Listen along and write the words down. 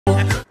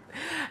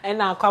And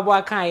now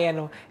Akwaboah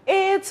Jr.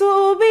 It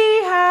will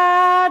be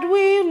hard,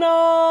 we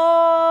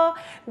know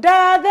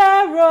that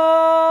the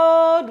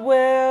road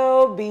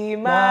will be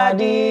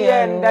muddy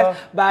and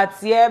but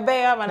yeah,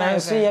 manaya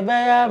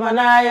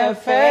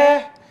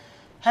fair.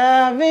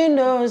 Having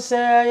no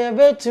say, you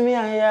bet to me,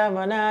 I am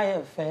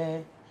manaya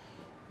fair.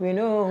 We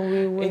know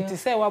we will. It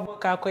is say what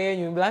book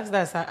you blacks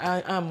that's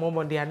I'm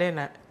more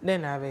than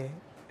then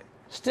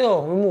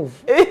still we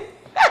move.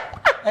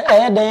 But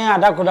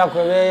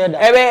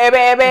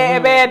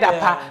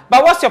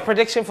what's your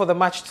prediction for the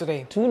match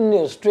today?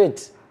 2-0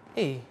 straight.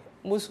 Hey,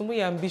 Musumu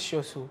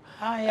ambitious.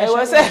 I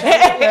was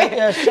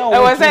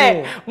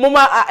saying,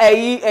 Mama,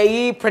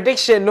 a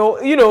prediction. No,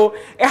 you know,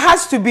 it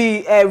has to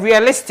be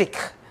realistic.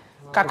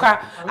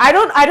 I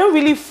don't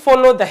really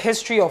follow the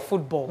history of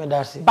football,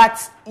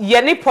 but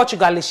Yeni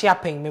Portugal is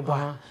shipping me,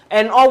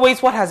 and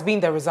always what has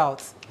been the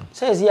results.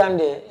 Says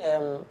Yande,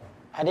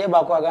 Ade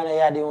bakwa Ghana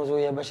ya de unzo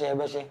ye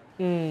beshe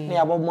ne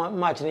abo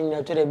match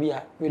ni to the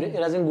bia it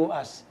doesn't go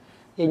as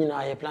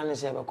yenyina ye plan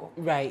se beko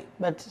right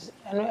but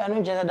I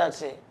know just that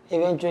say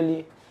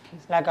eventually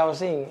like I was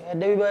saying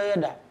David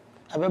Bayeda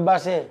abeba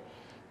say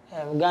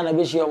Ghana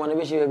be share one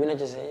be share be na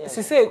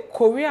say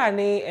Korea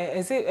ni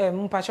say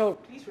mpacho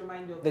please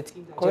remind me of the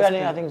team that Korea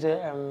ni I think say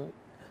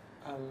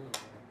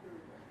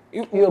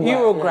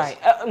Uruguay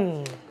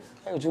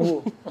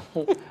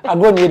I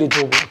go near the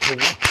Togo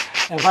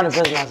and find the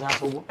first class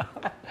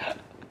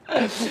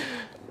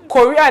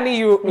Korea and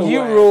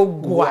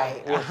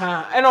Uruguay.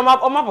 And on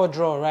my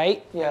draw,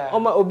 right? Yeah.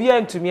 On my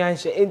Obian to me and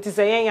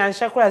say, and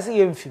Shakra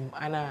see him film.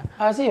 And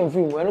I see him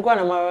film. And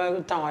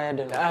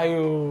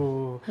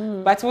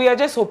but we are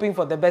just hoping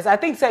for the best. I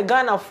think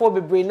Ghana for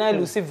Brunei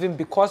lose him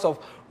because of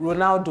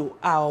Ronaldo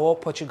or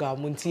Portugal.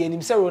 Munti and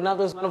himself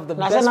Ronaldo is one of the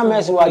best.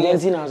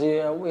 Argentina.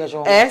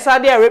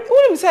 Saudi Arabia.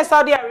 Who say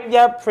Saudi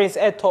Arabia Prince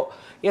Eto?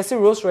 Yes,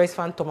 Rolls Royce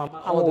fan to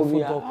all the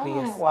football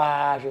players.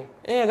 Wow.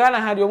 Ghana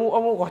had your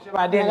watch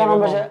about them.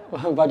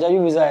 But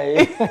you was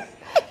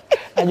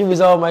and you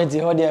was almighty.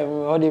 But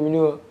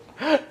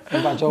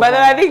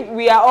I think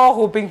we are all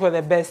hoping for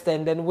the best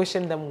and then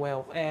wishing them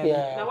well.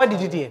 Yeah. Now, what did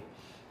you do?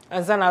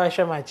 And then I was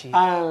machi.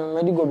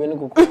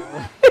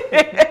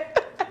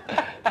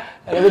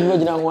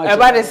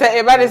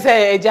 Everybody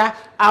say, Eja,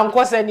 I'm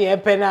causing a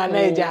pen and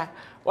Eja.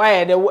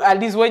 Why at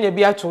least when you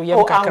be at to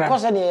you can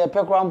cause any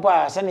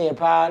pecrampa, send a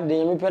pa, the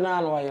Yamipan,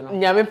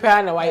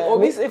 Yamipan, why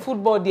always a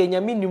football, the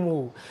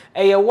Yaminimu,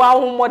 a wow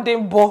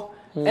modern bo,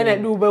 and a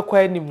new book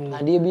anymore.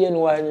 And there be any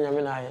wine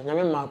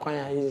Yamina,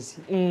 Quina is.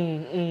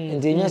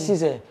 And the yes,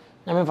 is a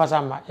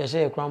Yamifasama, you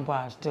say a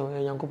crampa, still a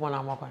young coupon.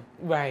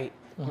 Right,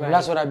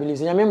 that's what I believe.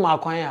 Yamima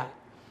Quina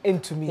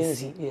into me.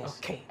 Yes.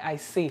 Okay, I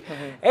see.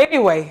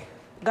 Anyway.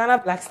 Ghana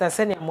Black Stars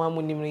send your mom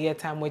when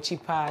time where she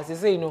pass. They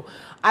say, you know,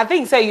 I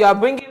think say you are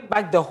bringing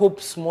back the hope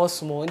small.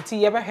 Until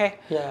you ever hear,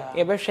 you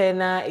ever share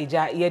na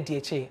eja ye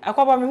DH.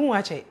 Akwaboah me who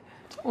ache.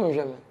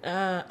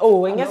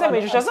 Oh, and yes, I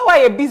mean, so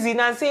why you busy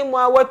now? Say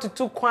more what to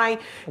do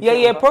quite.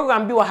 Yeah,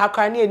 program be what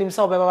hakani and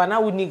himself, but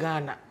now we need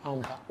Ghana.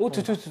 What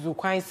to do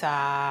quite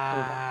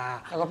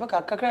sa.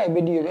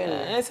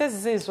 I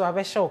says so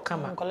I show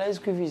come on. I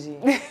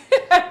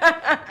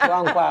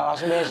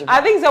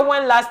think the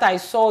one last I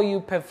saw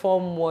you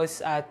perform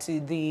was at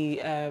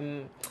the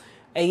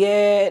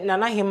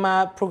Nana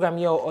Hima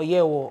program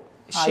or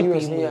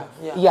shipping.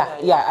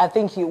 Yeah. I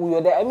think we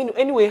were there. I mean,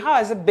 anyway, how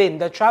has it been?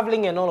 The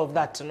traveling and all of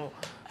that, you know.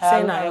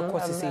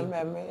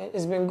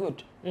 It's been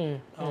good. I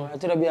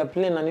thought be a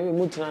plane and we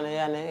moved to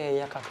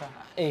Nana Kakra.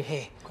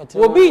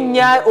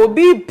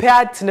 Obi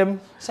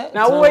platinum.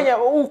 Now when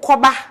you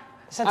koba.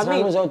 I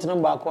mean,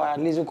 at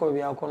least you could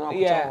be out.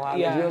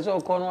 You also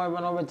call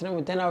over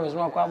 10 hours, 8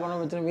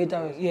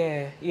 hours.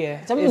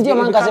 Yeah. Some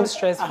man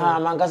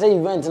can say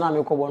events now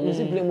me kobo. Me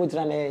simply move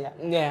to Nana.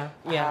 Yeah.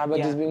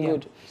 But it's been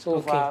good so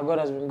far. God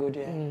has been good.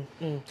 Yeah.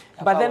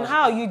 But then,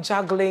 how are you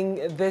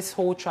juggling this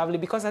whole traveling?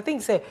 Because I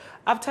think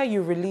after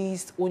you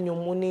released On Your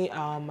Money,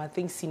 I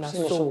think Sina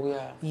So,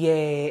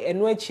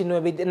 and when you know,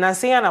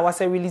 Nancy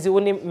was releasing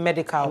only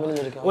medical.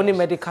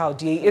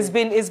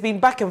 It's been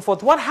back and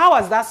forth. How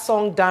has that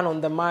song done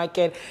on the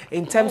market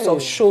in terms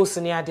of shows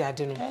in the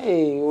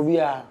Hey,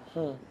 Obia.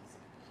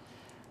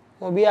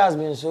 Obia has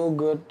been so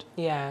good.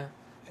 Yeah,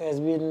 it's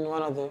been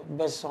one of the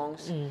best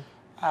songs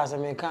as a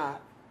maker.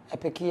 I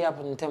pick it up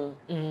in them.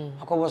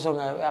 I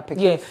pick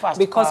it fast.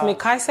 Because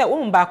Mekai said,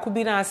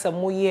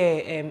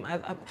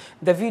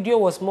 the video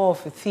was more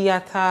of a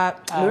theater.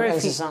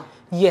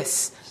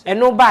 Yes. And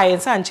no buy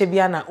and San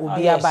Chebiana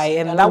Obia buy.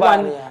 And that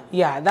one,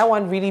 that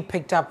one really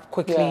picked up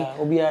quickly. Yeah,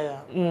 Obia,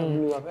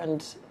 blew up.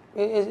 And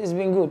it's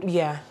been good.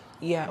 Yeah.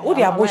 Oh,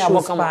 the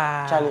Abushos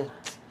Charlie.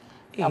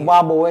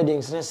 Akwaboah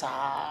weddings,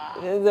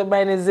 the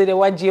man is the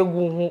what you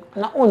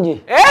not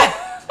only.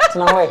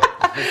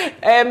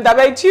 That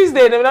by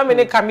Tuesday, na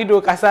me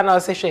Camido Kasana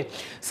session.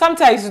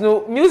 Sometimes, you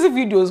know, music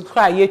videos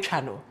cry your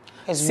channel.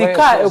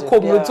 Sika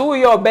come to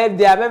your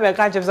birthday, I remember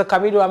can't just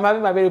Camido, I'm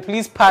having my baby,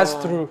 please pass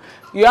through.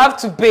 You have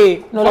to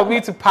pay for me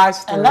to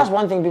pass through. And that's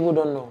one thing people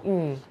don't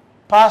know.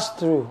 Pass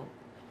through.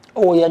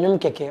 oh yeah nyum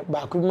keke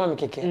ba ku ma me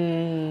keke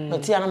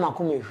but ya na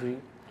makoma ehuri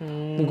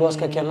because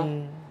keke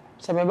no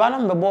se me ba na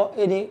me bo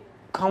any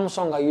calm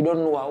song you don't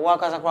know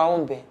waka sakwa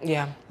wompe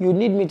yeah you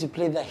need me to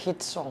play the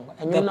hit song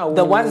and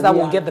the ones that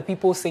will get the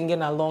people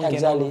singing along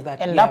exactly. and all of that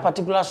and that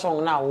particular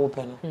song now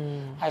open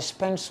I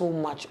spend so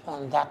much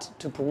on that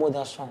to promote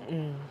that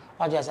song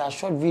I just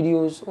short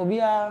videos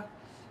obia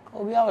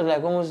was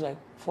like almost like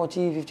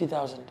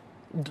 40,000-50,000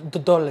 the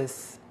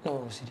dollars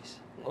no cities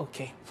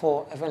okay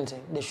for event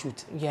the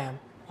shoot yeah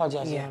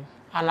yeah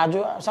and I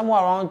do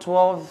somewhere around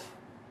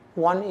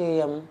 1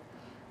 a.m.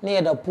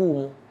 near the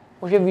pool.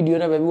 Watch a video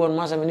na baby one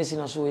mass amini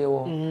sina so ye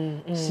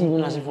see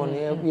me na se for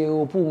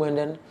ye pool and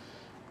then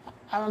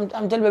I'm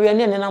telling baby and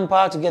then I'm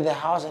part to get the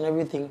house and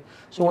everything.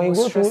 So when you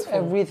go through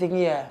everything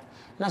here,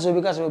 that's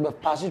because we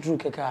pass it through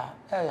keka.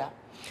 Yeah.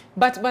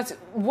 But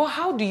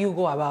how do you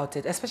go about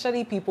it,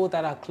 especially people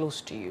that are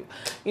close to you?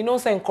 You know,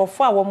 saying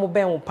kofa wo mo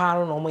ben wo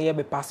paro no mo ye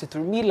be pass it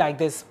through me like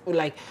this,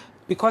 like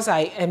because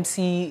I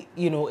MC,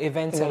 you know,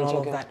 events and all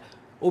of that.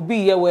 Obi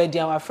ye we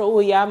dia wa fro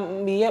ya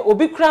me ye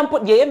obi krampo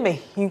ye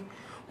me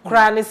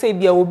kra ne say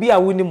bia obi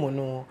awuni mo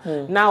no.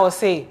 Now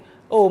say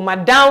oh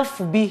madam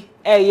fubi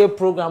ye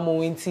program o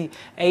nti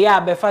ya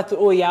be fat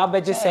oh ya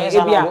obeje say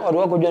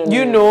ebia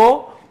you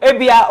know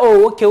ebia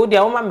oh okay o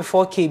dia o ma me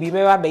 4k bi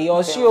me ba be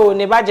yo si o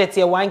ne budget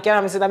ye 1k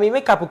na me say na me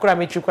make up kra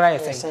me tru kra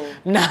ye say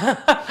na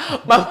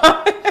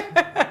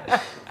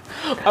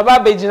Baba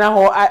bejina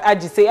ho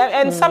aji say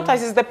and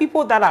sometimes it's the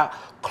people that are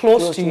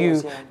close to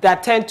you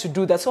that tend to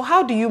do that. So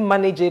how do you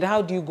manage it?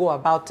 How do you go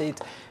about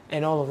it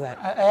and all of that?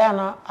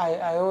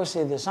 I always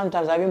say this.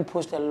 Sometimes I even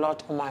post a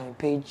lot on my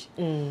page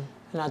and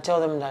I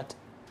tell them that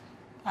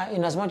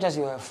in as much as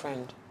you're a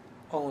friend,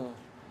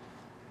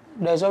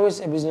 there's always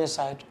a business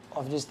side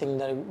of this thing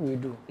that we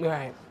do.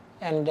 Right.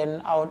 And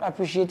then I would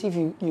appreciate if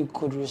you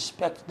could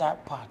respect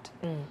that part.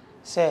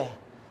 Say,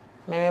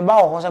 maybe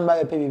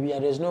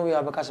there's no way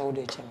I because I would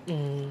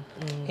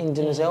in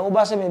the say, oh,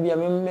 but maybe I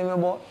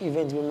remember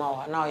event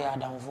now you're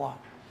down for.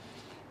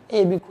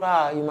 You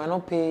might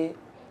not pay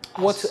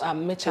what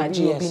I'm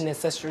charging you be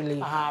necessarily.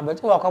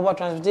 But Akwaboah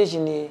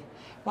transportation,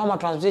 mama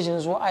transportation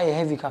is what I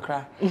heavy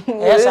kakra.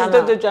 Yes,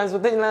 the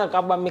transportation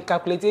Akwaboah me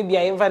calculate be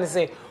I even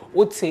say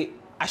what say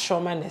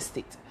Ashoman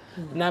estate.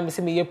 Now me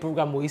say me your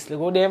program is like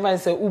what they even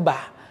say Uber.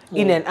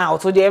 In and out,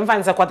 so the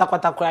infants are quite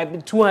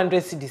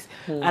 200 cedis,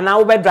 and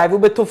now we drive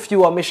over to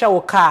fuel, me share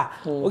a car.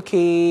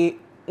 Okay,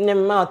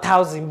 name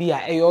 1,000 be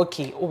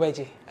okay,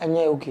 OBJ. And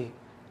yeah, okay.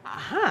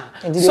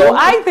 So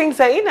I think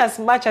that in as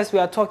much as we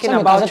are talking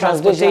about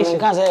transportation,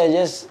 transportation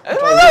is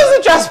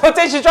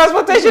transportation.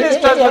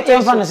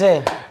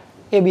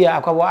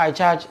 I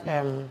charge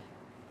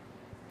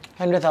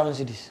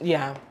 100,000 cedis.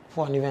 Yeah.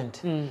 For an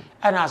event. And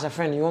as a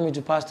friend, you want me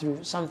to pass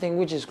through something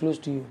which is close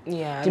to you.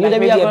 Yeah, like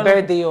maybe a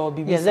birthday or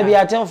BB. Yes, maybe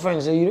I tell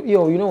friends,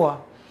 yo, you know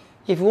what?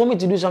 If you want me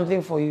to do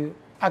something for you,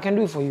 I can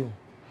do it for you.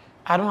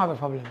 I don't have a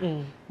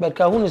problem. But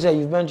Kahunu said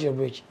you've burnt your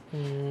bridge.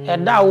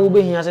 And that will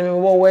be here, say,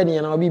 what wedding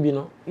and I'll be,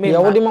 no. Yeah,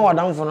 what do you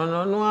down for? No,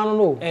 I don't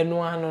know. And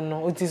no, I don't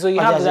know. So you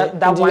have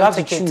that one you have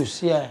to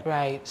choose, yeah.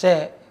 Right.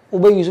 Say,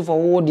 obey you for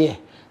all day.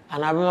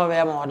 And I remember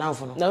where my down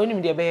for no. Now, you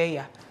need to be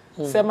here.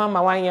 Say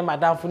mama 1 year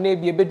madam for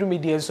maybe a bedroom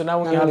media so now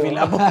we are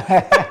available.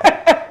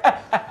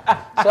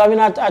 So I mean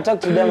I talk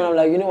to them and I'm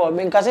like, you know what,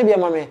 me can say be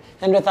mama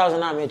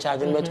 100,000 I'm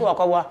charging, but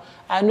Akwaboah,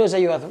 I know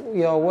say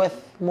you're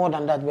worth more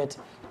than that, but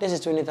this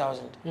is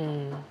 20,000.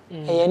 And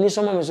you need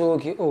someone so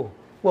okay, oh,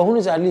 well who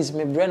knows at least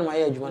me brand my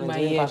age one and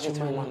pass it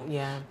through money.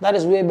 Yeah. That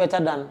is way better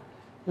than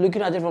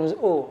looking at it from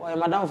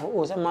madam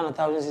for some man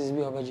 1,000 is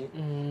be over.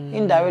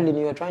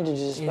 Indirectly you are trying to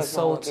just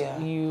insult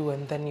you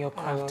and then your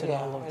craft and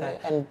all of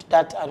that. And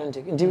that I don't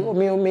take.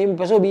 Me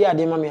person be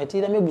ade mama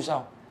ati me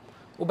busa.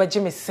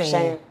 Obaji me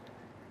saying.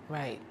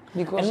 Right.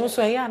 Because and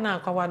also now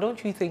Akwaboah,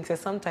 don't you think that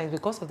sometimes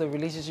because of the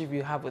relationship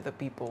you have with the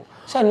people,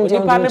 what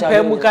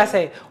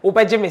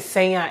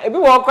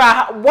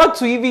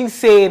to even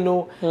say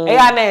no, and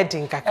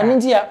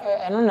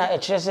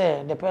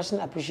the person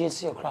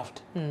appreciates your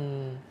craft.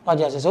 What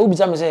just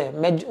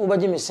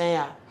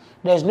say,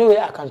 there's no way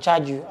I can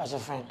charge you as a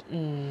friend.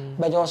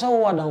 But also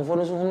what I'm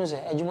for who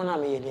say,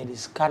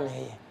 scan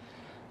here.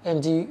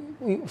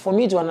 And for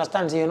me to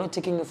understand, you're not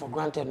taking it for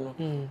granted. No.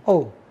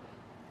 Oh.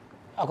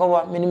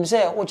 Akwaboah, minimum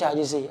say what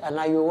charge say, and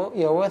now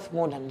you're worth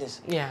more than this.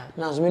 Yeah.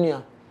 Now,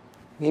 Zminia,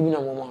 maybe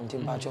no more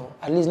mountain pacho.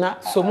 At least now.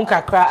 So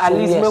muka cry. At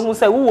least me who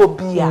say who will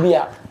be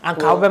here. And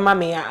Kaube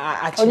mami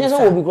actually. Oh yes,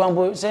 who will be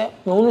grandpa say.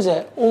 Me who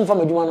say from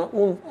Edumano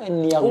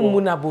niya.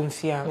 Muna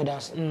bonfia. Me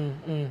das.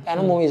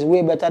 And more is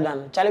way better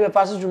than. Charlie be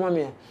passes through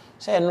mami.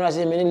 Say no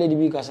say many lady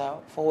be kasa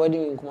for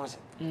wedding in Kumasi.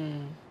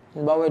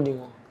 Ba wedding.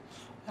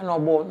 And no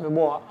boy me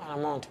boy an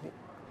amount be.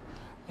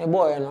 Me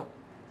boy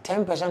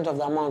 10% of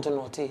the amount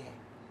not take.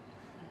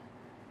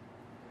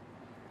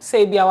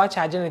 Say be our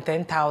charging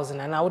 10,000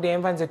 and now the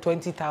infants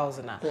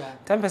 20,000.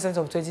 10%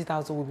 of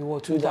 20,000 will be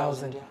what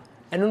 2,000.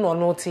 And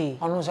no tea.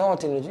 I know say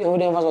what in the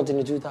infants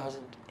in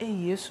 2,000. Eh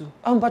yes.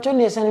 Patron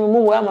dey send me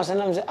mo where am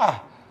say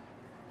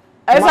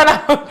I said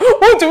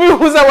who to me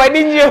who's a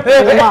wedding you.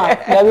 Ma,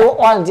 there be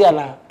one there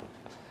na.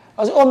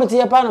 I said, oh, me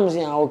tia pan, I'm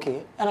saying,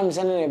 okay. And I'm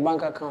sending a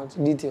bank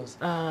account details.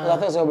 I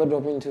thought I would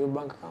drop into the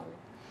bank account.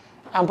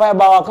 I'm paying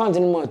about account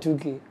in more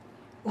 2K.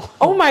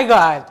 Oh my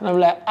God. And I'm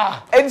like,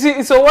 ah.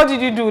 And so what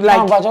did you do?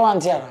 Like, but I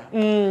want to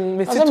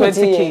Mr.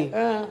 20K.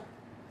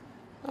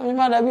 I mean,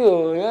 Madam,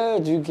 yeah,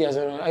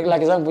 2K.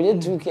 Like example,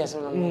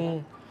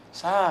 2K.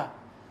 Sir,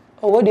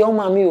 oh, what do you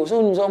want me?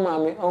 So,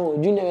 mommy,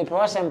 oh, Junior, me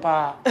person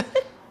pa.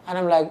 And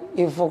I'm like,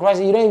 if for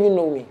Christ, you don't even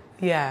know me.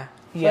 Yeah.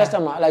 First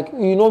time, like,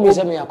 you know me,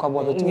 say me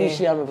Akwaboah, but you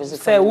share me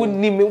physical. Say,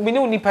 we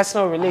don't need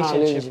personal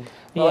relationship.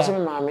 Yeah. Say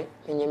me mommy,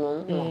 say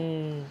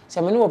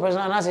me no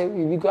personal, and I say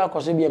we go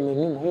across be me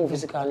no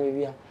physical no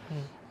be.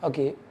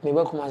 Okay, me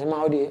be come as my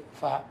how dey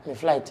for me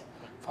flight,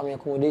 for me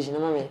accommodation,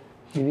 na me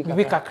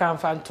bibi kakra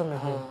fan to me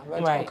ho.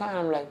 Right.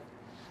 I'm like,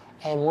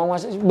 one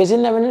was busy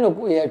never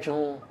know here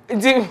too.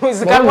 Nti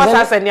sika mo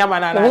sa send am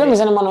na na. Me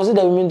say man no say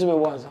that we mean to me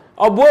once.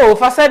 Obo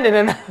fa send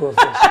na.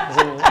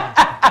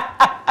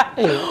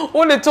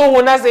 Only to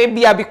one say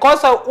bia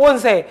because one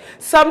say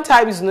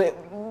sometimes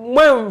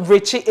when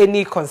reach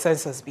any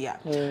consensus bia.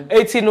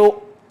 It's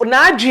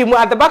na dream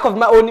at the back of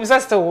my own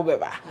sister wo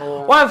beba.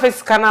 One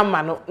face kana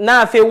ma no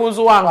na afi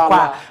wozo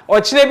ankwa.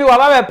 O chire bi wa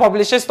ba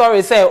publish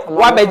story say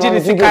wa be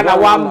gini sika na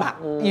wa ma.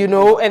 You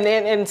know,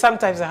 and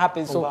sometimes it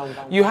happens. So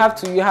you have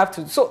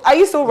to. So are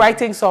you still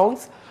writing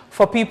songs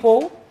for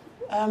people?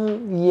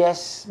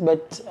 Yes,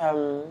 but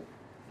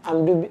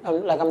I'm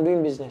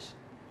doing business.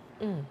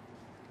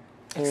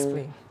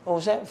 Explain.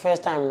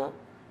 First time no.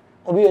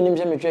 Obi onim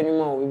say me training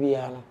mo obi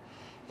bia no.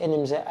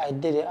 Enim say I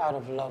did it out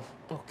of love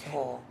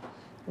for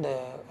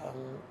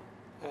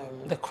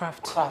the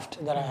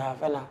craft that I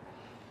have, and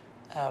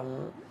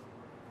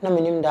na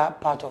me name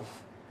that part of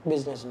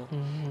business no.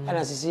 And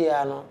as you see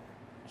no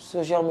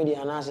social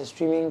media and as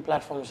streaming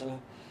platforms no.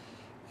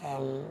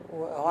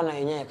 Ona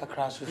enya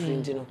kakra so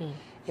free no.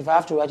 If I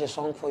have to write a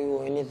song for you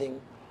or anything,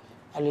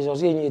 at least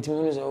also enya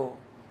timu say oh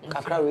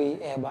kakra we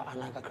eba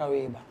and kakra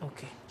we eba.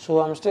 Okay.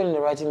 So I'm still in the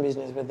writing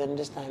business, but then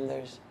this time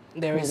there is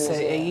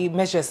a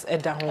measures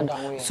down.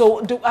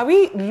 So are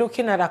we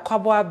looking at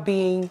Akwaboah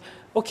being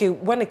okay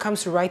when it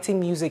comes to writing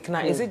music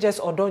now? Is it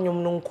just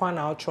odonyom no kwa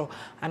na outro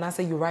and I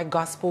say you write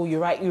gospel, you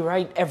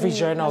write every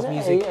genre of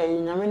music?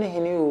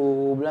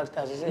 Black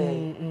Stars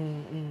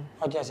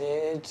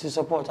to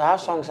support. I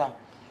have songs I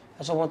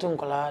support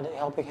collab,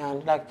 helping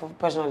hand, like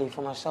personally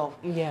for myself.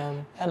 Yeah.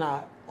 And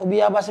obi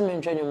abasi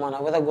me training man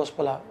whether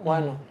gospel why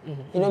not?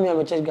 You know me, I'm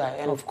a church guy,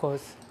 and of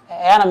course.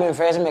 And I'm a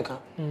first maker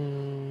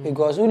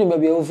because we may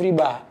be a free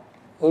bar.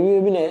 We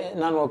be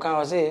none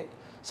can say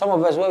some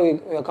of us where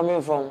we are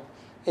coming from.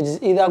 It is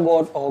either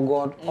God or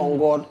God, on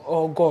God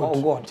or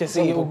God. Just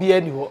say you'll be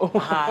anywhere.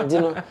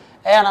 You know,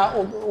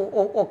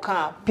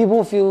 and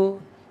people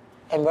feel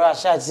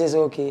embarrassed. Says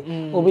okay,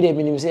 we'll be the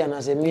minimum say and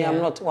I say me, I'm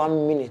not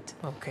 1 minute.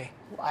 Okay.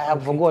 I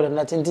have forgotten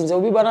that things. So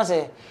we better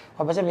say,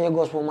 "Papa, say me a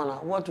gospel man.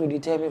 What will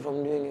deter me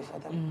from doing it for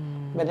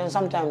them?" But then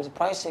sometimes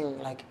pricing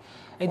like.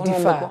 It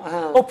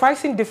differs.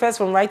 Pricing differs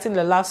from writing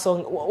the last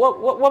song.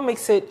 What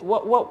makes it?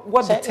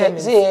 What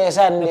determines? See, yes,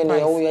 and then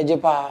we are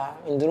Japan.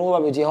 In the Nova,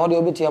 but how do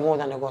you be more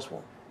than the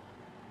gospel?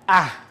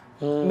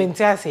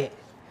 Mentally.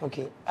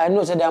 Okay, I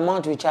know that the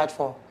amount we charge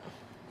for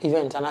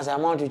events and as the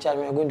amount we charge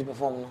we are going to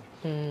perform now,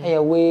 they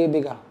are way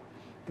bigger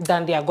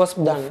than their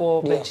gospel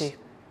for yes.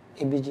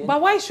 But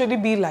why should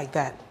it be like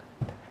that?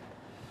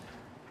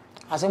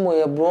 As I'm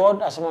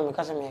abroad, as I'm a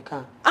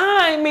can.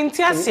 I mean,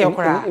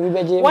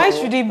 why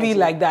should it be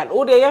like that?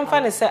 Oh, the young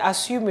fan say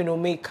assuming or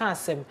make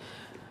cancel.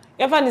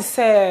 Young fan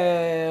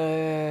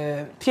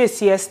say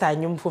PCS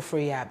time for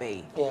free,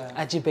 abe. Yeah.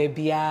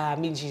 Ajibaby, I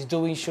mean she's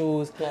doing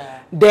shows. Yeah.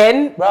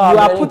 Then you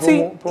are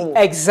putting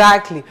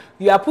exactly.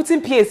 You are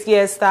putting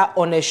PCS star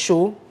on a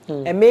show,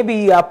 and maybe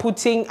you are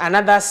putting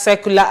another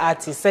secular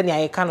artist, and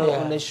you can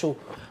on a show.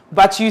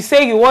 But you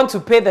say you want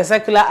to pay the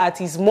secular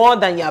artist more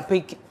than you are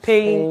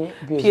paying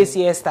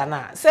PCS star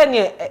now.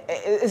 Say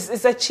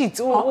it's a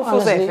cheat.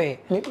 Honestly,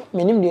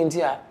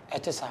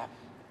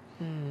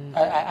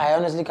 I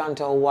honestly can't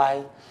tell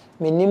why.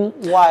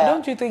 Why?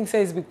 Don't you think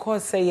say it's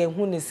because say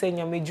who is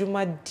saying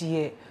Juma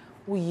dear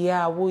we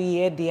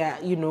there,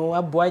 you know,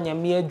 abuanya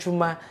me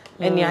Juma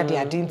any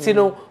other didn't you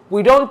know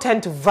we don't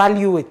tend to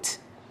value it.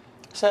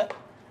 So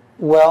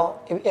well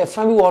if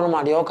family one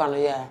the can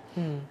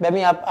let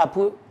me I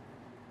put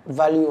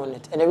value on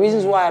it. And the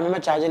reasons why I'm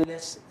not charging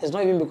less is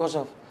not even because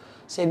of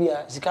say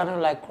it's kind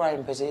of like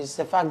crime per se. It's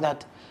the fact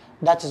that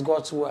that is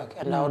God's work,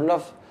 and I would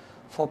love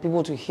for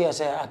people to hear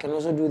say I can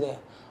also do the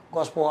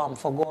gospel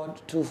for God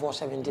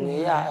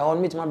 24/7. Yeah, I want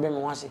meet my brain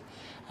once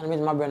and meet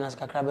my brain as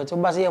kakra but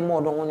but say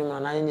more don't want him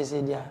and I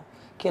say there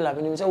kill up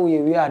and say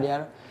we are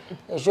there.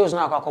 It shows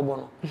now Akwaboah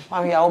no.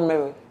 Man we are all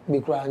married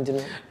be crying you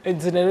know.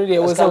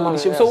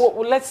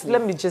 So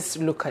let me just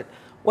look at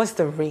what's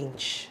the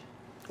range.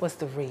 What's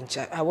the range?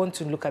 I want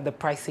to look at the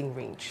pricing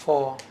range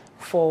for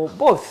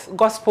both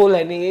gospel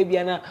and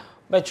Abiana.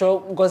 but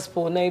your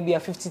gospel maybe a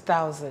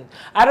 50,000.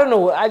 I don't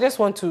know. I just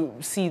want to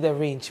see the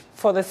range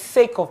for the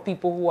sake of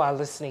people who are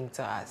listening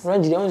to us.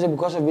 Range, they only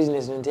because of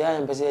business. Don't they? I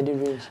am saying the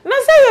range. No,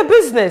 say your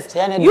business.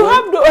 You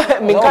have to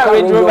make a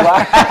Range Rover.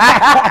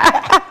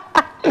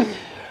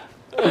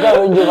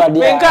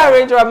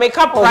 Make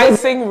a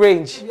pricing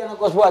range.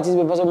 Oh,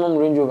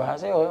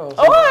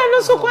 I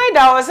know so quite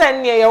that was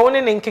saying yeah, you're only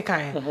in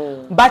Kikai.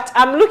 But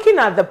I'm looking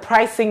at the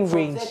pricing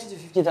range. 30 to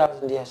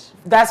 50,000, yes.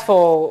 That's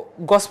for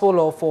gospel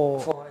or for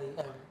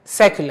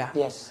secular?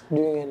 Yes.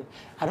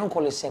 I don't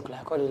call it secular,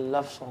 I call it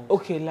love song.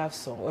 Okay, love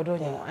song. I don't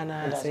know. And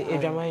I say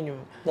Edramanyo.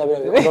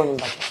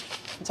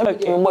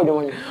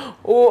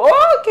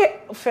 Oh, okay.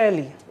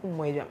 Fairly.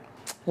 And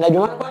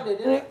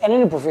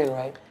any profane,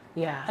 right?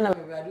 Yeah. And I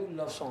do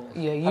love songs.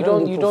 Yeah, you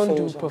don't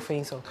do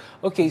profane songs.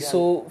 Okay, exactly.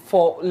 So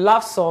for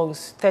love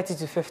songs, 30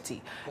 to 50.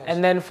 Yes.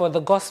 And then for the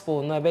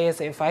gospel, no, I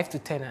say 5 to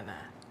 10 and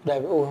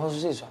oh, how to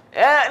say so?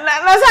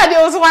 That's how they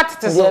also want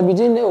to say. Yeah,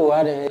 between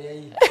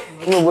nobody.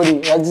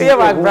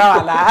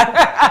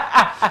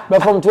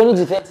 But from 20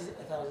 to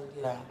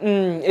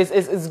 30,000,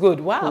 it's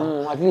good.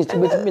 Wow. At least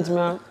I'm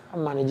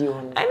managing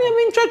on. And I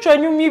mean, church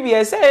on you, maybe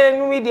I say,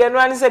 media, and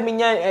one said,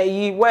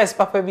 where's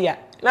Papa Bia?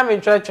 Let me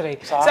try.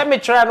 Let me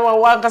try and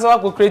one because I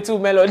could create two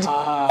melody.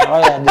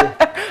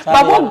 But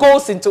what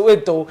goes into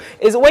it though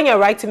is when you're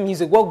writing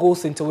music, what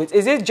goes into it?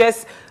 Is it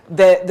just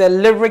the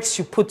lyrics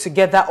you put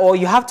together, or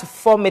you have to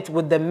form it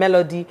with the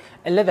melody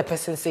and let the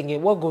person sing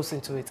it? What goes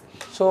into it?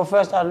 So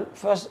first I'm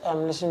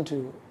listening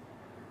to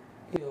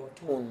your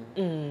tone.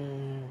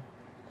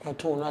 Your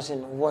tone, as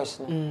in voice,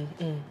 and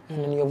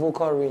then your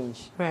vocal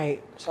range.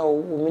 Right.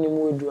 So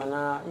minimum do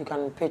and you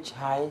can pitch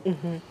high.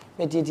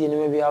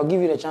 Maybe I'll give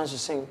you the chance to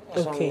sing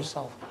a song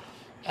yourself.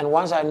 And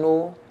once I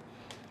know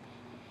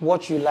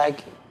what you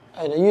like,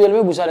 and you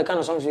maybe the kind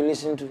of songs you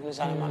listen to,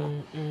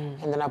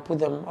 and then I put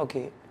them.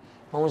 Okay,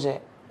 I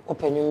say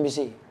open you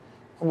say,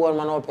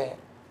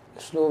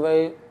 slow,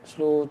 very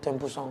slow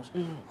tempo songs.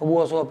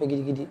 Also open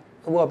giddy.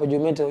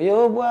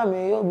 Yo boy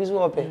me yo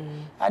bisu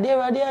open.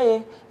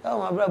 Adia oh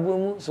my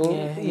brother so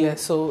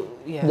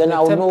yeah then I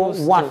will know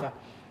one differ.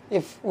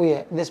 If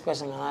this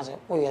person and I say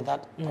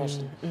that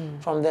person.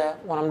 From there,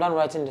 when I'm done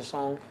writing the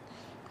song,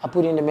 I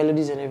put in the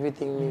melodies and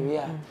everything.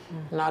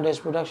 Now there's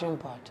production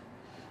part.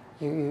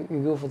 You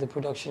go for the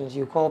productions.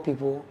 You call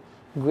people,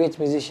 great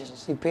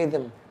musicians. You pay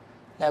them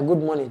like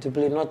good money to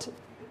play, not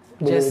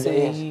just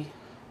say. Yes.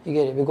 You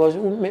get it, because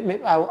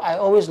I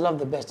always love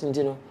the best. And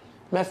you know,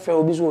 my friend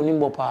will be so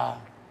nimble pa.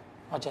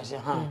 What I say,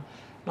 now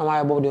my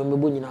about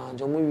them be now.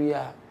 So maybe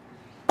I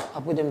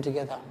put them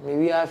together.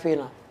 Maybe I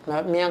feel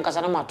now. Me and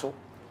Kasana Matu.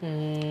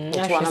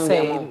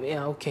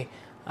 Yeah, okay.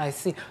 I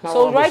see.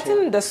 So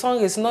writing the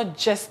song is not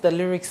just the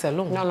lyrics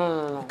alone.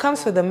 No. It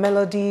comes with the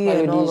melodies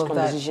and all of that.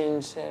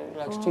 Compositions,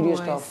 like studio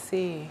stuff. I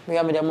see. We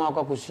have the mark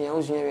about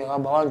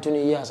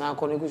 120 years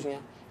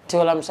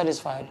till I'm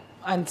satisfied.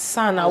 And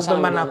son, I'll be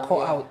man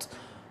call out.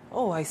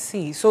 Oh, I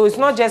see. So it's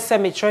not just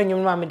cemetery. No.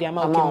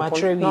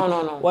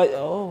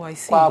 Oh, I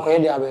see.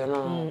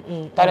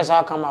 That is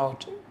how I come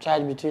out.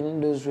 Charge between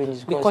those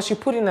ranges because you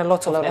put in a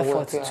lot of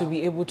effort to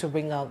be able to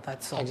bring out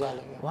that song.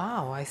 Exactly. Yeah.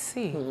 Wow, I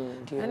see.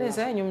 And is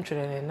that you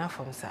train enough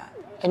from sir?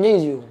 And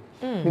you.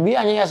 Maybe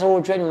I need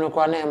to train you no.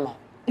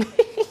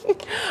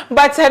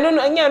 But I don't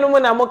know.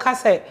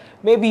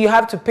 Maybe you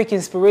have to pick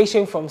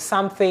inspiration from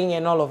something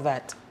and all of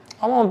that.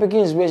 I want to pick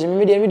inspiration.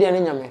 Maybe I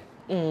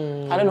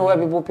don't know where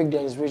people pick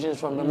their inspirations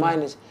from. The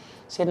mind is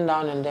sitting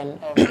down and then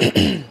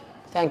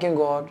thanking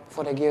God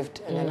for the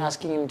gift and then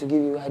asking Him to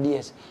give you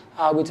ideas.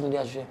 I'll go to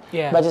the share.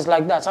 Yeah. But it's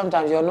like that.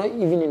 Sometimes you're not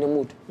even in the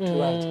mood to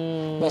write.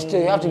 But still,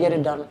 you have to get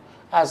it done.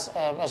 As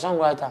a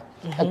songwriter,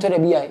 you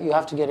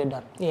have to get it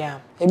done. Yeah.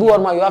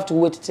 You have to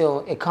wait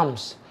till it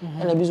comes.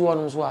 And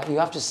you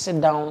have to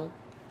sit down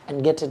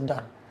and get it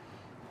done.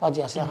 What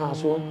you say,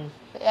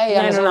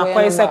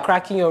 so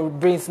cracking your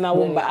brains now.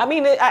 I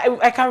mean,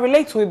 I can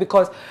relate to it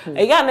because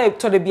again, I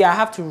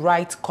have to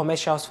write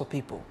commercials for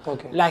people,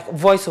 like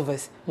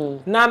voiceovers.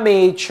 Now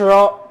me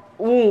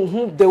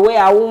the way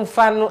I won't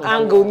fan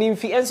angle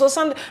and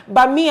so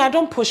but me I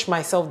don't push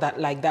myself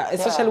like that,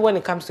 especially when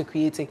it comes to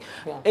creating.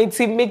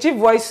 It's a major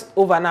voice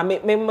over now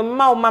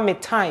me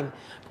time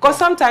because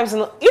sometimes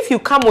if you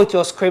come with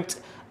your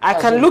script, I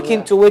can look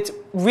into it,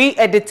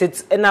 re-edit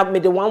it, and I've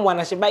made the one.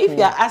 But if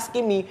you're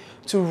asking me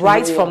to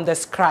write from the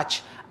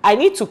scratch, I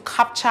need to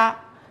capture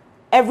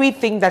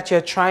everything that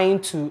you're trying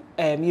to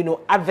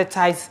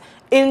advertise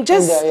in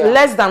just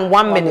less than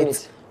 1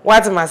 minute.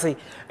 What am I saying?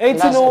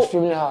 That's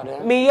extremely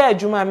hard. Me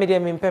Juma made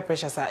them in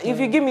pressure, sir. If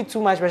you give me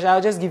too much pressure,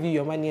 I'll just give you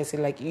your money and say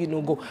go.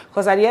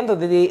 Because at the end of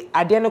the day,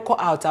 I didn't call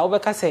out. I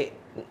will say.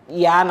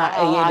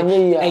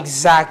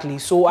 Exactly.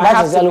 So I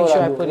have to make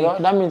sure I put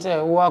it. That means I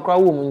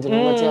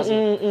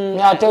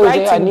tell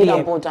you, I need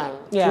ample time.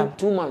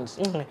 2 months.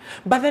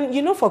 But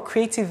then for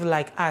creative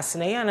like us,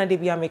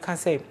 I can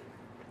say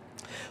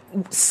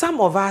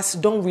some of us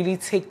don't really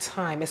take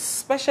time,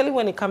 especially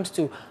when it comes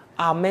to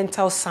our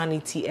mental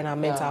sanity and our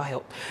mental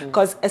health.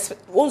 Because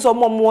also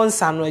one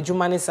son or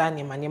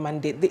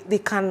they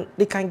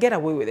can get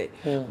away with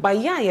it. But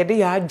yeah,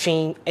 they are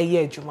Jane a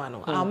year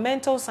Jumano. Our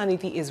mental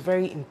sanity is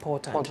very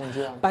important.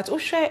 But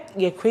also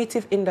your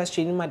creative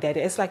industry in my dad,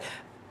 it's like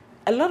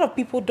a lot of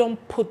people don't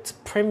put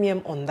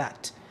premium on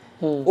that.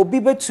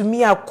 Obibe to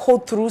me, I go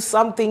through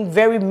something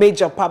very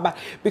major, but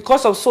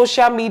because of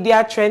social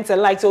media trends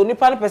and like, so only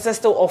person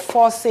still or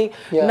forcing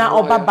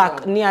now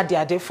back near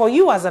the day. For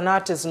you as an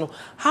artist,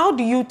 how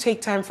do you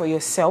take time for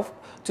yourself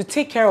to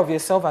take care of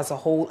yourself as a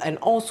whole and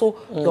also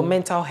your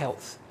mental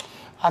health?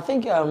 I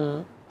think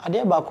I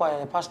did about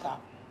a pastor,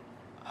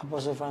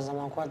 Apostle Francis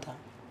Mankwata.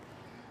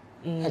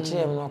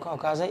 Actually,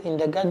 in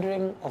the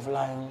gathering of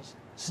lions,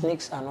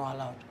 snakes are not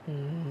allowed.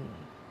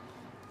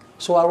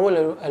 So I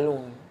roll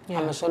alone.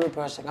 I'm a solo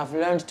person. I've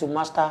learned to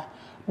master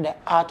the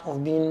art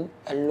of being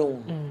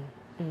alone.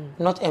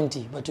 Not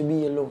empty, but to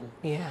be alone.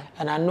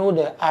 And I know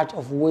the art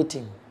of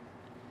waiting.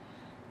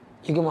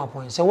 You get my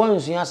point. So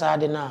once you answer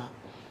that now,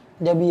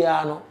 there be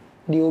the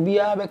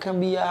obia can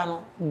be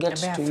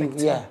gets to you.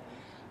 Yeah.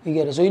 You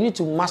get it. So you need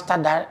to master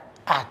that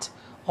art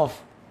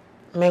of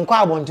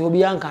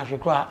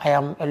I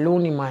am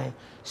alone in my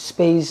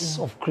space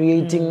of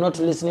creating, not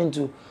listening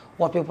to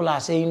what people are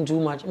saying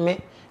too much.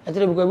 I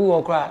tell you because we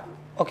will cry.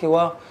 Okay,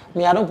 well,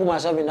 me, I don't put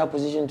myself in that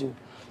position to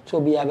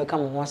be I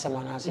become once a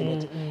man. I say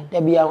that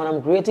there be when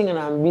I'm creating and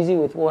I'm busy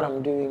with what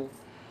I'm doing.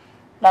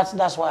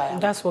 That's why.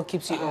 That's what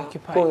keeps you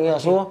occupied. Oh yeah,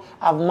 so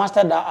I've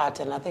mastered that art,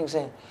 and I think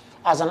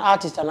as an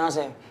artist, and as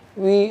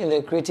we in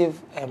the creative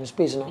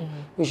space,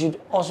 we should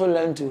also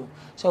learn to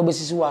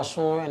basically who are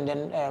song and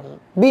then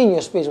be in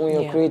your space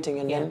when you're creating,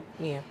 and then.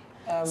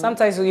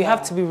 Sometimes you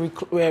have to be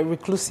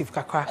reclusive,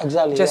 kakra.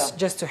 Exactly.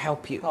 Just to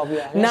help you.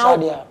 Now,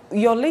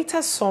 your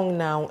latest song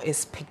now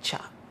is Picture.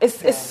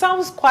 It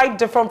sounds quite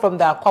different from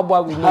the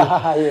Akwaboah we knew.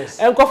 Yes.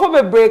 And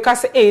Kofobe break, I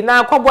say, hey,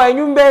 now Akwaboah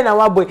you be na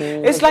waboy.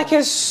 It's like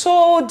it's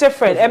so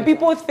different, and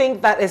people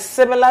think that it's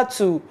similar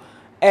to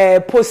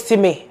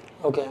Postime.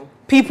 Okay.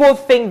 People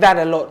think that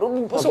a lot.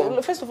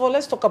 So first of all,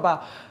 let's talk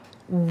about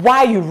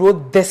why you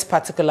wrote this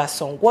particular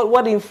song.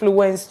 What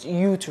influenced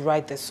you to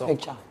write this song?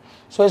 Picture.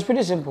 So it's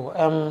pretty simple.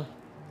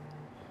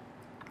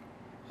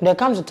 There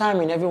comes a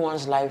time in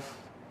everyone's life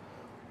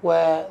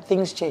where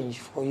things change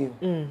for you.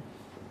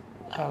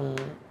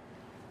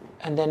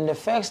 And then the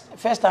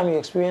first time you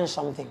experience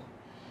something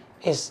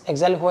is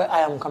exactly where I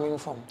am coming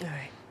from.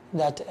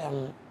 That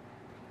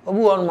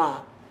obu on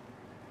ma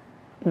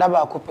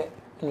daba kope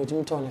no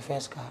timi to on the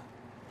first car.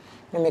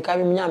 Me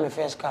carry me my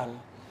first car no.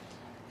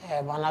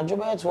 But I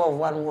job at 12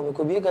 one more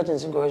because be getting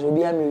cigarettes will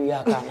be a me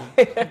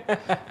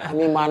I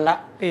mean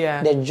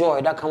the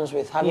joy that comes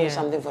with having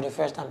something for the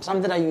first time,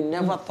 something that you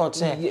never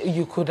thought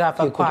you could have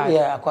acquired.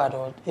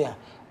 Acquired.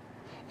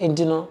 And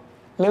you know,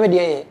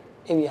 maybe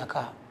the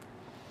car.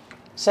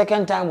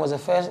 Second time was the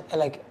first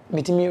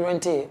meeting me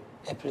rented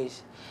a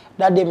place.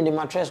 That day, the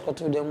mattress got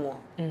to them more.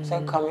 So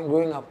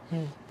growing up,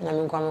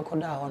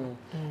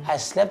 I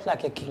slept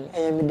like a king.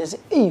 And they say,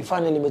 hey,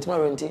 finally, I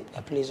rented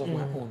a place of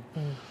my own.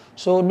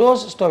 So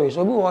those stories,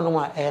 so we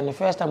want to the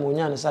first time we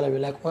had a salary,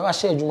 like I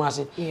share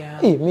Jumasi.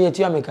 Hey, me at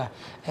Yamaka.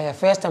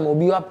 First time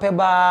we be up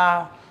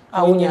peba.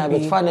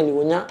 But finally,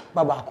 we nya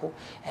babako.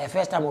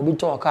 First time we be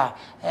talker.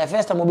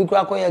 First time we be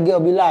crack a girl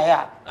be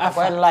liar. I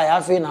find lie,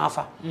 I feel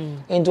alpha.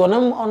 Into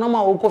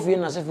a coffee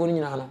and a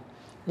sephony.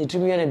 The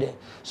day.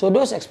 So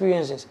those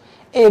experiences,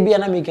 be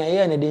an American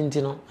here and a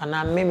dentino, and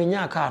I'm maybe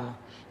nyakano.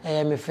 I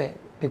am a fair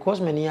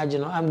because many years,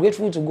 I'm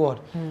grateful to God.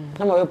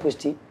 Number one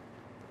posty.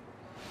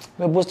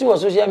 My posty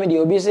was social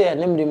media, obviously, I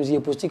named them as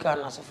a posty can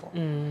answer for.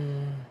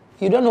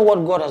 You don't know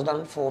what God has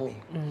done for me.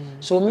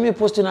 So me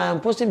posting, I am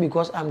posting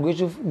because I'm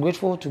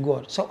grateful to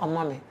God. So I'm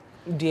mommy.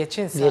 Dear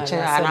chance,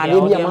 and I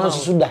may be a man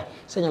suda.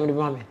 Say I'm the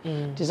mommy.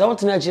 This is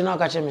what I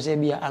catch me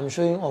say, I'm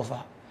showing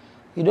offer.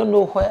 You don't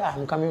know where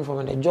I'm coming from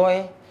and the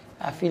joy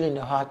I feel in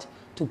the heart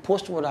to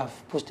post what I've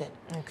posted.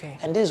 Okay.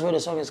 And this is where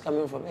the song is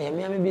coming from. Hey,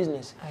 me, I'm a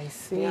business. I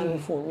see. Me, I'm a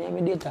phone. Me, I'm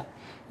a data.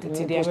 And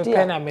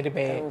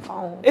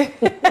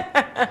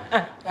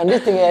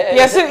this thing,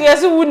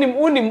 yes,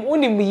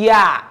 unim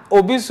ya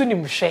obisu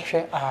nim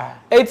hwehwe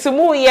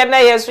etimu ye na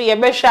yeso ye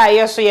be hwa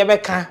yeso ye be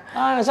ka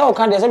so o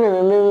kan dey say me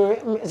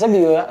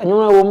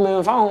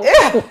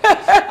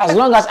as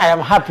long as I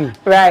am happy,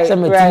 right.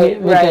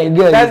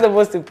 That's the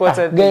most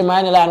important thing.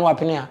 My line no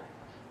apenia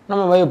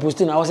no me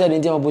posting I was say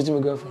dey posting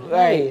my girlfriend,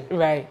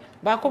 right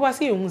but Akwaboah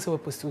say you say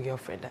post your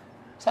girlfriend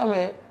so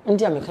me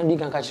ntia me can be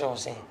can catch you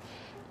say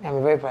I'm a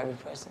very private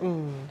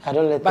person. I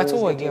don't let things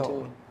get into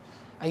me.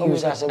 Are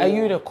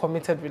you in a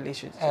committed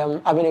relationship?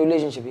 I'm in a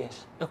relationship,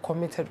 yes. A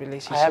committed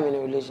relationship? I am in a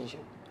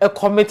relationship. A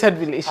committed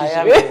relationship?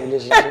 I am in a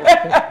relationship.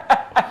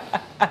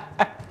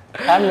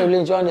 I'm in a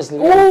relationship, honestly.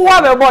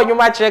 What boy you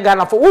match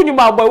Ghana for? Who you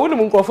my boy? Who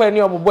you go for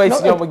any of boys?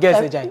 Don't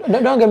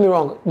get me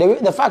wrong.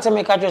 The fact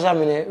that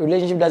I'm in a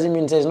relationship doesn't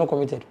mean there's no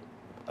committed.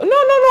 No.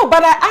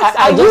 But I asked,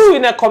 are you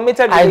in a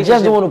committed relationship? I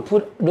just don't want to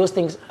put those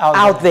things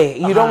out there.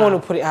 You don't want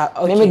to put it out.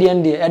 Okay. Maybe the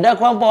end. And that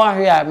Akwaboah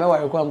here, me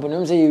worry Akwaboah.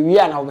 Me say we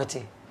are now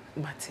better.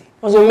 Mate.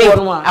 Me,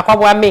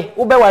 Akwaboah me,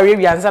 ube wari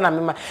wianza na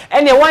mema.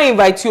 Ene wa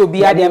invite you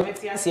obi ade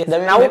ametiase.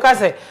 Na wo ka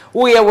say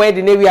wo ye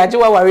wedding na wi age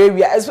wa wari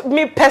wi.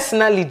 Me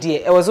personally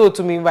dear, it was all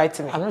to me invite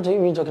me. I'm not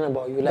even talking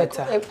about you like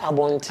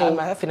abonte. I'm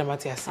happy na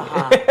matiase.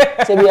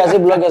 Say be as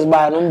bloggers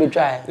by no be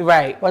try.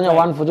 Right. When you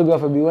one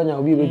photographer be when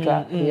you be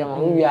try. Yeah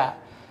man, we are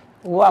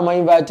who am I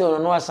invite you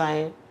no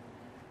assign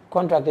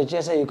contract the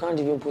chair say you can't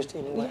even post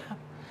anywhere.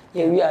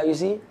 Yeah, we are, you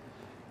see.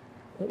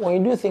 When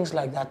you do things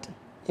like that,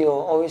 you're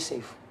always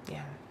safe.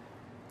 Yeah.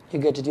 You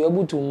get it. You're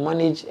able to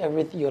manage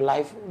everything, your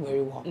life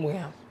very well.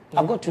 Yeah.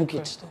 I've got 2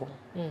 kids though.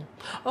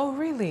 Oh,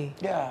 really?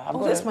 Yeah.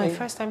 Oh, that's my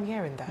first time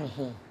hearing that.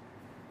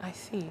 I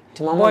see.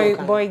 Boy,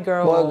 girl. Boy,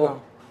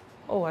 girl.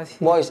 Oh, I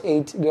see. Boy is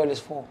 8, girl is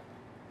 4.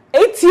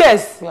 8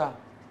 years? Yeah.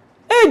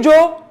 Hey,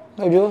 Joe.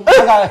 Hey, Joe.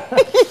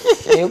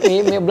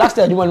 Me black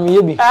star, you want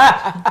me be.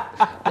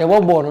 They were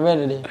born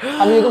already.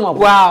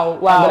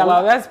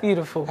 Wow, that's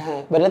beautiful.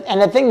 But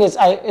and the thing is,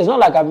 it's not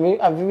like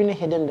I've even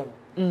hidden them.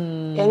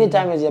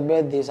 Anytime it's their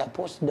birthdays, I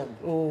post them.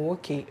 Oh,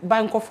 okay.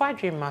 But I'm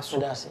dream master.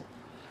 That's it.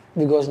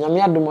 Because I'm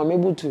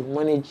able to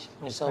manage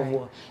myself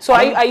well. So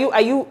are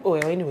you? Oh,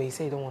 anyway, you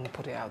say you don't want to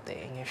put it out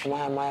there.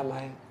 My.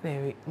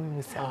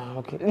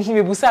 Okay.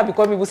 Me busa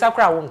because me busa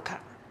kra wonka.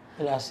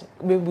 That's it.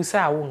 Me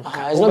busa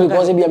wonka. It's not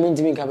because I mean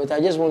to me, but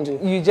I just want to.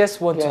 You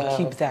just want to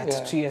keep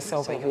that to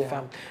yourself and your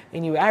family.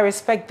 Anyway, I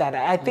respect that.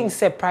 I think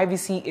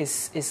privacy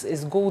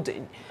is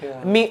golden.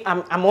 Yeah. Me,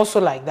 I'm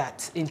also like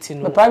that.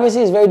 But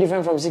privacy is very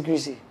different from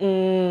secrecy.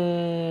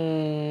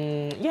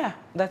 Yeah,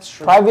 that's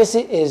true.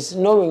 Privacy is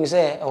knowing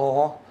say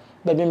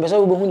but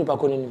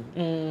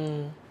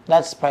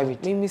that's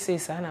private. Me say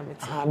sana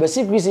but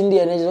secrecy in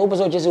there is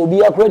opposite say obi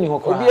akura ni ho.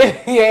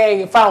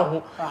 Yeah,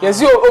 found.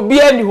 Yes, obi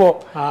ani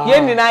ho. Ye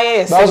ni na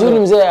yes. But when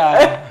him say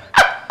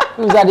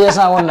there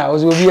someone now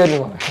was obi ani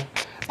ho.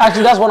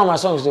 Actually, that's one of my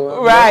songs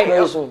though. Right.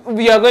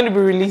 We are going to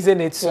be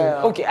releasing it soon.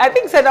 Yeah. Okay. I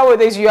think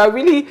nowadays you are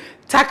really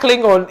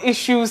tackling on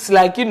issues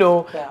like, we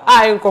don't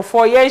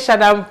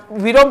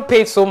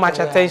pay so much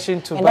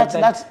attention to. And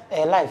that's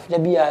life. The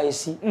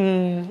BIC.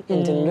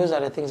 Those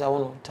are the things I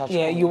want to touch on.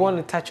 Yeah, you want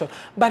to touch on.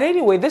 But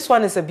anyway, this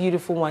one is a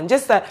beautiful one.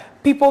 Just that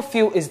people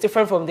feel it's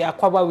different from the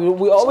Akwaboah.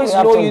 We always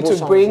know you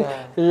to bring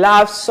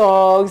love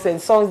songs and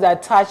songs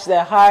that touch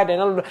their heart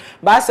and all.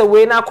 But as a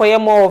way now,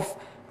 more of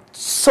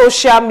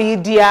social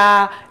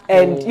media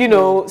and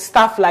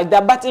stuff like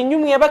that. But in you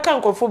never can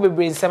conform with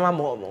brain sema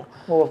more.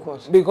 Oh, of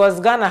course.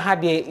 Because Ghana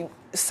had the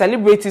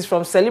celebrities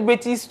from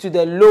celebrities to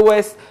the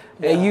lowest.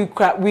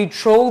 We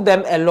troll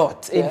them a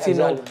lot.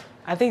 Exactly.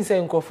 I think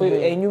saying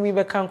and you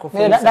never can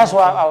conform. That's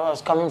why I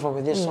was coming from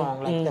with this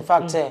song. Like the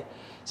fact say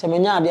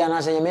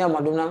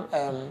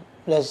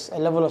there's a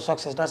level of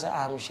success that's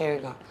I'm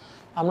sharing.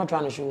 I'm not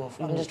trying to show off.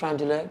 I'm just trying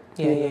to let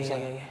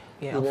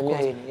Yeah, of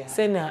course.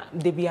 Say na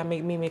they be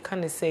make me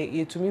kind of say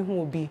you to me who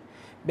will be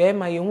be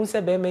my you who say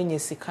be me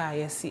nyesika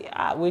yes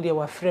we dey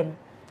wa frame.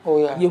 Oh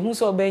yeah. You who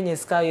so be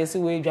nyesika yes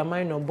we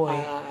dwaman no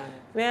boy.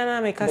 Me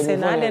na make say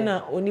na ade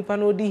na onipa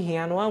no di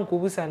hia no an ko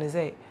busa ne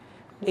say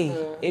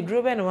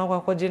eduro be na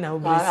wakwakoje na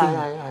obi say.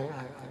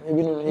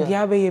 Ebi no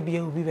dia be ye bi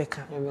obi be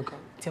ka.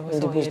 Ti wo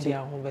so ye dia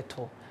ho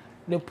beto.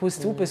 The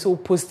post wo person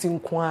posting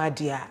kwa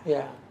dia.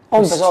 Yeah.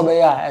 On person be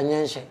ya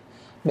enyenhye.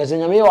 But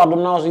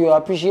you're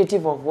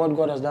appreciative of what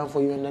God has done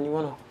for you, and then you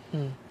want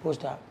to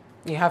post that.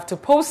 You have to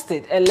post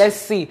it, and let's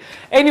see.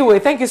 Anyway,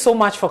 thank you so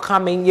much for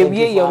coming.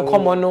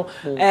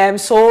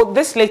 So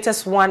this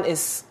latest one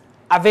is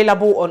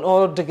available on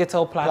all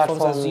digital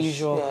platforms as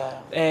usual.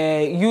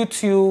 Yeah.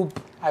 YouTube,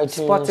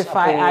 iTunes,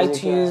 Spotify,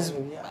 iTunes,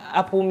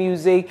 Apple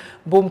Music,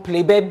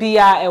 Boomplay, Baby,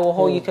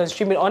 you can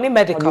stream it on a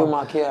medical.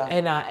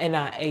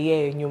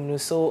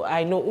 So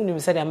I know you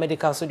said a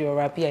medical, so you're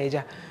happy.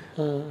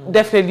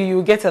 Definitely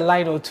you get a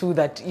line or two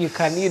that you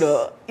can you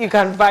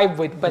can vibe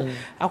with. But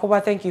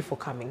Akwaboah, thank you for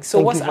coming. So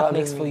what's up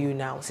next for you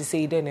now?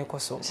 Sisi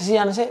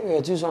I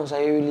say 2 songs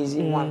are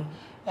releasing, 1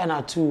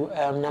 and 2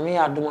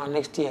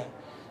 next year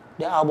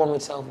the album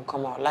itself will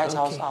come out,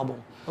 Lighthouse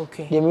album.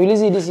 Okay. They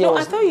released it this year. No,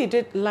 I thought you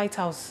did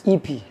Lighthouse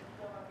EP.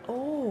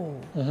 Oh.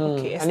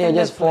 Okay. And yeah,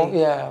 just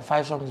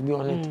 5 songs be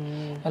on it.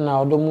 And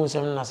now don't move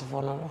 7 as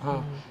for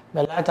no.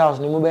 But Lighthouse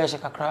ni mo be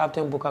shake kakra up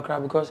tempo kakra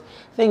because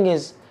thing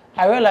is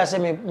I realize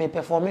me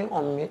performing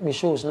on me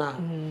shows now.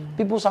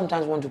 People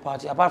sometimes want to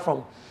party. Apart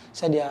from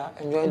say they are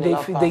enjoying the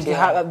love party.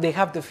 They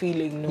have the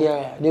feeling.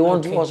 Yeah, they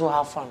want to also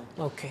have fun.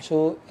 Okay.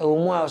 So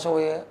more also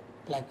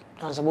like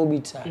danceable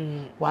beats.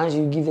 Once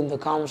you give them the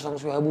calm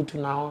songs, we're able to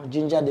now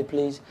ginger the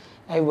place.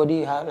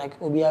 Everybody have like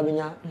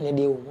Obiabenya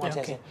Nedeo.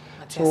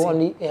 So on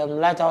the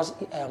Lighthouse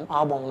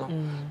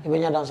album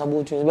now,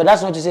 danceable tunes. But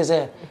that's not to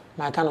say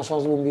my kind of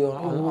songs won't be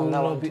on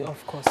that one too.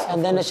 Of course.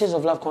 And then the Shades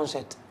of Love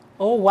concert.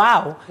 Oh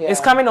wow! Yeah. It's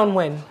coming on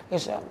when?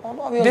 It's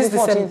this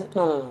 14th.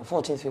 No,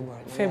 14th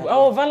February.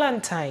 Oh,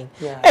 Valentine.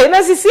 Yeah. Hey,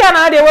 na sisi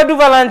ana dey we do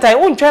Valentine.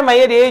 Won try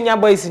my dey enya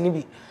boys ni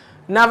bi.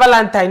 Na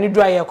Valentine ni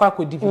do aye kwa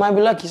kodi bi. You might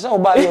be lucky so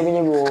oba you be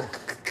wo.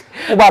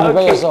 Oba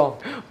prepare yourself.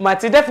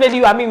 Mati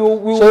definitely I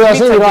mean we so you are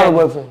saying you don't have a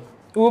boyfriend?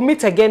 we'll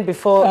meet again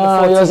before the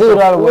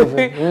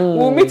 14th.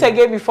 We'll meet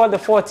again before the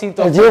 14th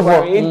of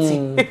February.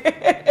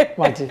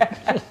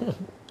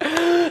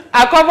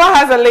 Akwaboah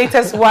has the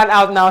latest one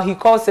out now. He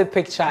calls it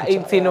Picture.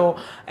 You know,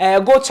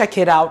 go check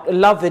it out.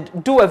 Love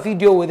it. Do a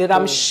video with it.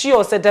 I'm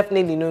sure, so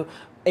definitely,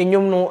 and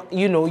you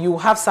know, you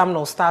have some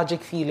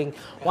nostalgic feeling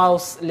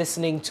whilst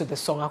listening to the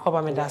song.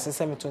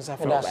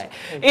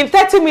 In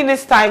 30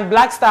 minutes time,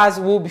 Black Stars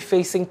will be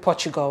facing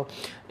Portugal.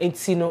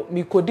 It's, you know,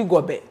 Mikodi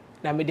Gobe.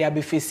 Now maybe I'll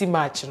be facing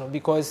match, you know,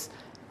 because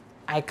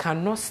I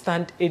cannot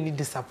stand any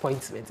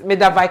disappointment.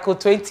 Medavico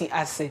 20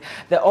 as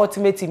the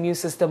ultimate immune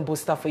system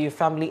booster for your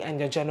family and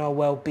your general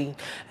well-being.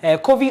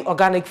 COVID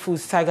organic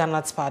foods, tiger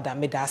nuts powder,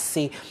 Meda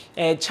say.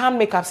 Charm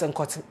makeups and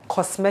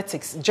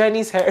cosmetics,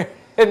 Journey's hair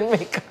and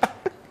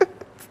makeup.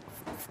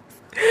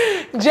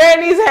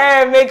 Journey's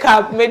hair and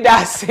makeup,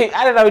 Meda say.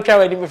 I don't know which one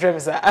we're doing,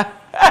 sir.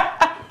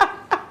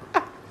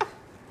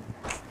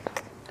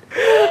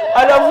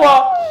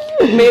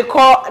 Me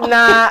call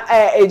na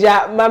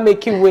eja ma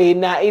make way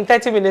na in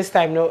 30 minutes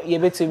time no ye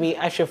beto me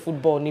ahwe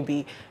football ni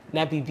bi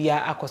na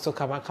bibia akoso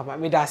kama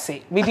me da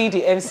say me di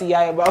the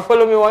MCI but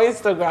follow me on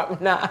Instagram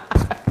na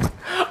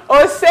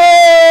o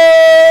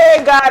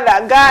say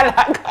gala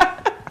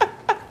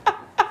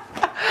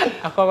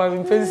akoma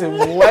me pense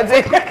mu what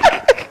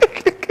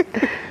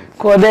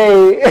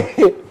Kode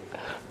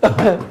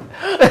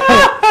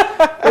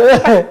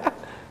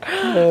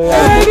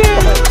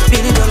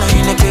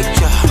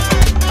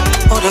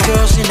all the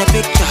girls in the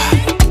picture,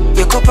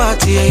 you go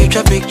party and you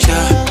try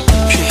picture.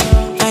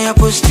 Now you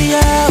post it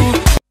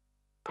out.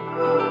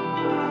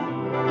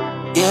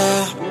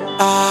 Yeah,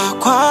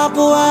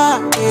 Akwaboah,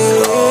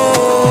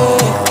 yeah.